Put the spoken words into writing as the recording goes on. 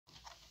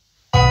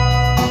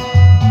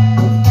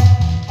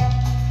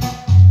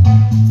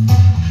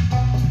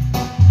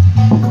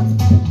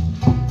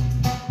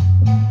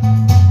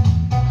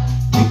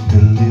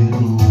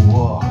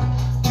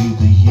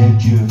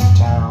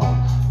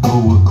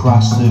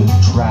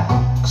the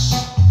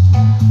tracks,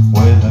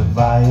 where the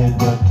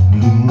viaduct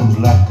blooms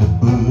like a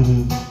bird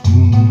of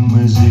doom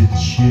as it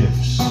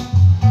shifts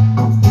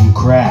and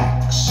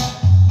cracks,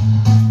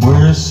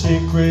 where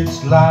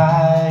secrets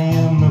lie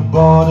in the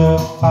border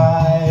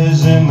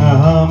fires and the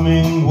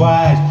humming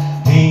wires.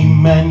 Hey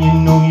man, you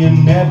know you're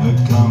never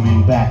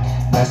coming back.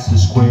 Past the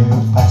square,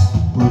 past the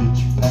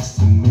bridge, past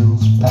the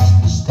mills,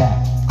 past the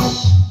stacks.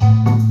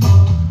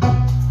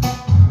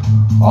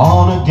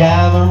 On a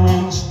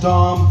gathering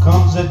storm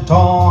comes a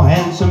tall,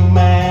 handsome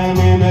man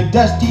in a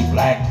dusty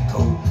black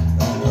coat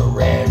and a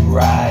red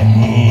right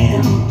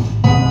hand.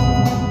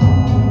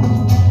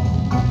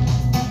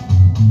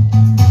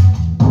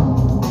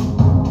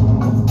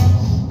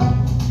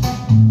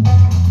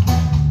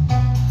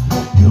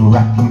 He'll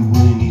wrap you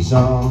in his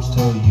arms,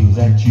 tell you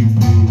that you've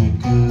been a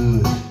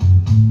good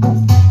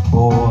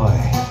boy.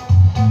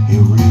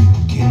 He'll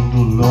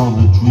rekindle all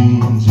the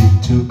dreams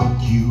it took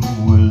you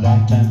a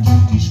lifetime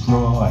to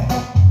destroy.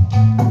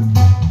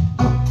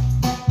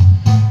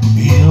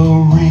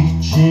 He'll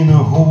reach in a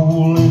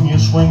hole in your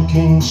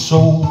shrinking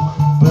soul,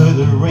 but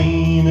there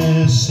ain't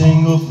a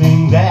single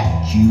thing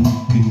that you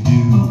can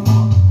do.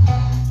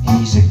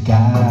 He's a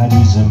god,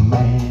 he's a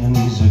man,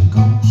 he's a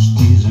ghost,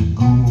 he's a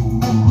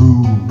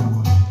guru.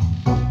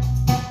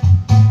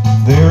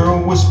 They're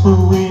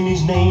whispering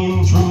his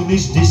name through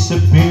this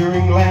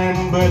disappearing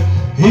land, but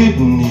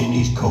hidden in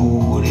his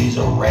coat is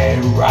a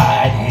red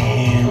right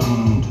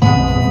hand.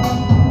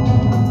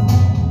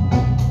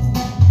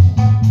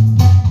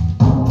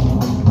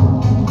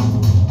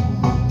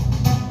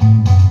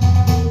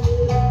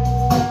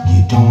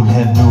 You don't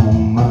have no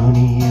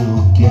money,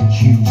 he'll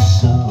get you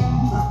some.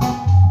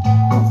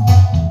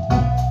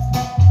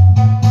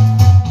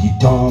 You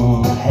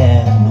don't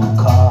have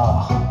no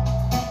car,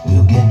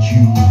 he'll get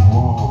you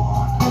one.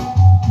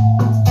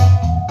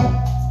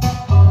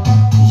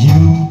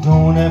 You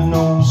don't have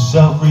no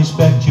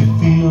self-respect, you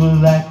feel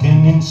like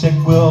an insect.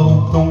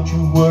 Well, don't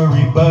you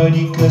worry,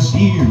 buddy, 'cause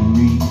here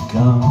he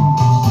comes.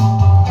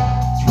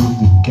 Through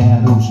the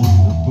ghettos and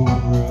the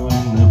boomer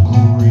and the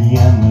brewery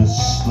and the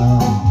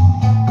slum.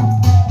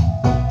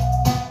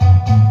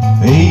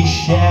 A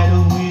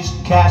shadow is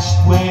cast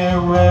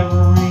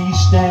wherever he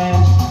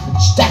stands,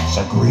 stacks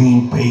of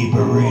green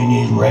paper in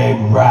his red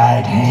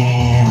right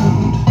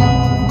hand.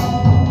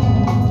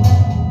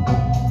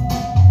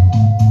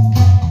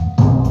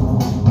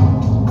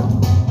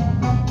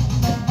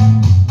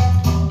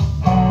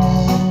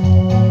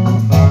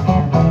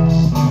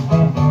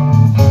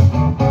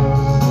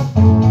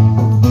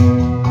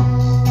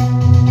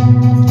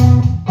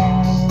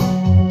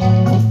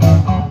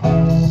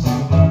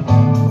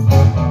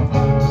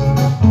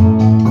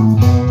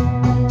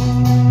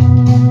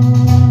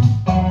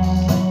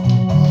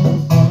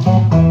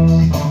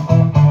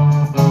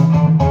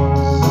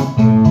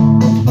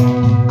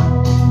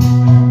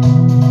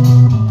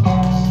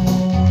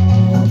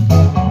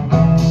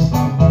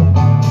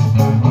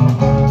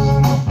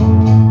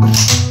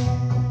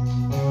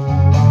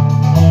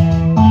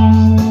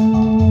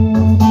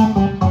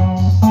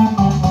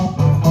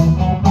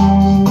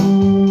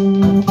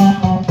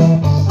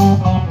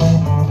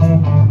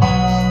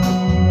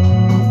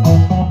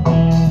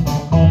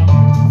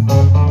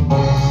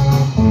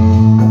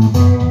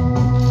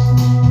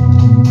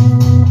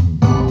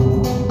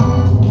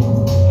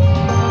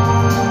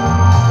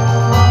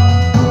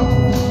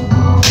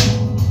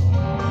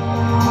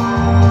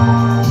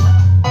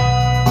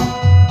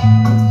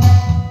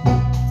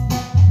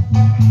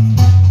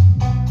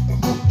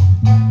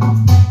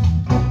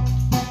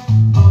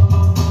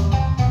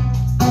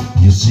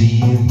 You'll see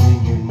him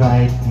in your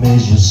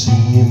nightmares, you'll see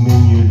him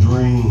in your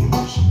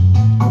dreams.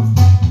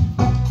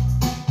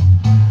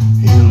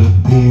 He'll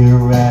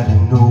appear out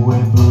of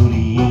nowhere, but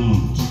he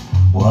ain't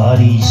what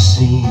he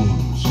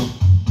seems.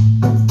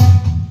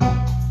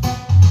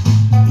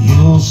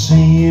 You'll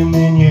see him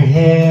in your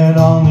head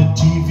on the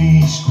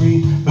TV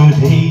screen, but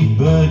hey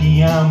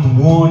buddy, I'm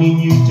warning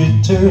you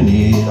to turn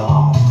it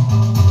off.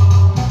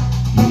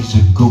 He's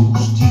a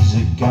ghost, he's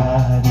a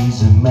god,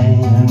 he's a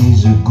man,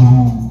 he's a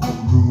guru.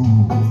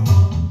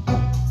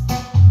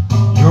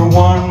 You're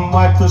one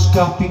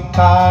microscopic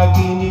cog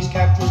in his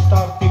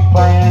catastrophic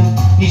plan,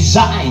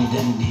 designed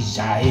and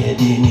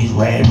desired in his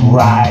red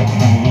right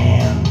hand.